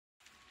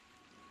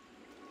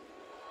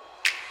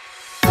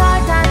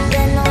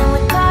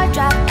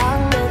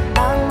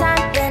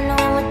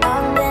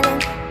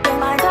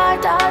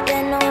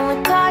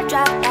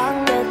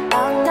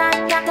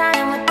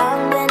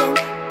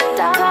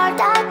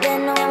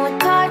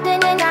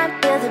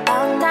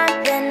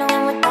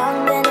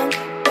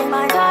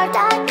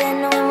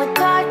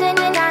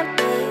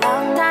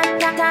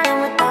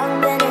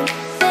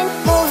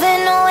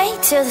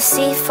the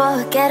sea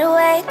for a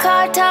getaway.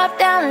 Car top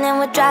down and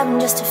we're driving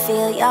just to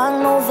feel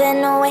young.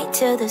 Moving away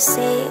to the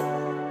sea,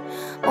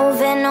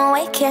 moving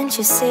away, can't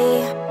you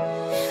see?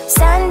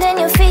 Sand in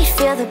your feet,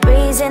 feel the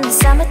breeze in the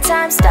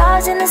summertime.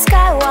 Stars in the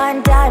sky,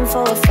 one dime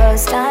for a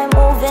first time.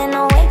 Moving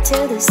away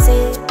to the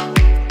sea,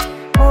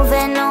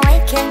 moving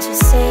away, can't you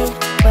see?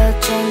 We'll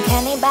drink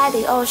honey by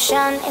the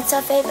ocean, it's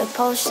our favorite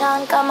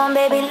potion. Come on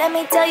baby, let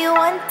me tell you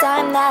one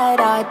time that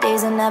our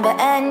days will never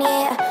end,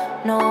 yeah.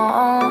 No,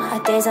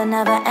 our days will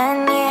never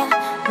end, yeah.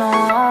 No.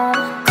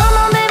 Come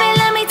on baby,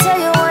 let me tell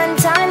you one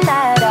time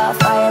that our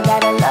fire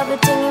got a love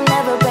it till you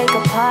never break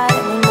apart.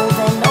 And we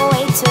moving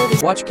away to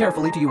the... Watch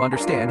carefully. Do you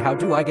understand how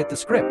do I get the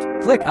script?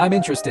 Click I'm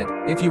interested.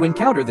 If you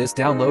encounter this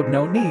download,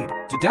 no need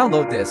to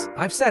download this.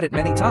 I've said it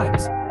many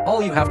times.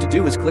 All you have to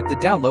do is click the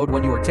download.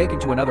 When you are taken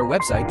to another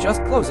website,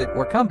 just close it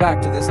or come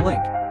back to this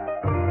link.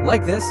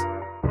 Like this.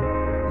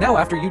 Now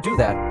after you do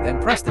that,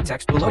 then press the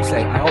text below,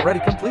 say I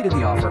already completed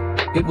the offer.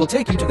 It will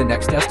take you to the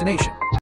next destination.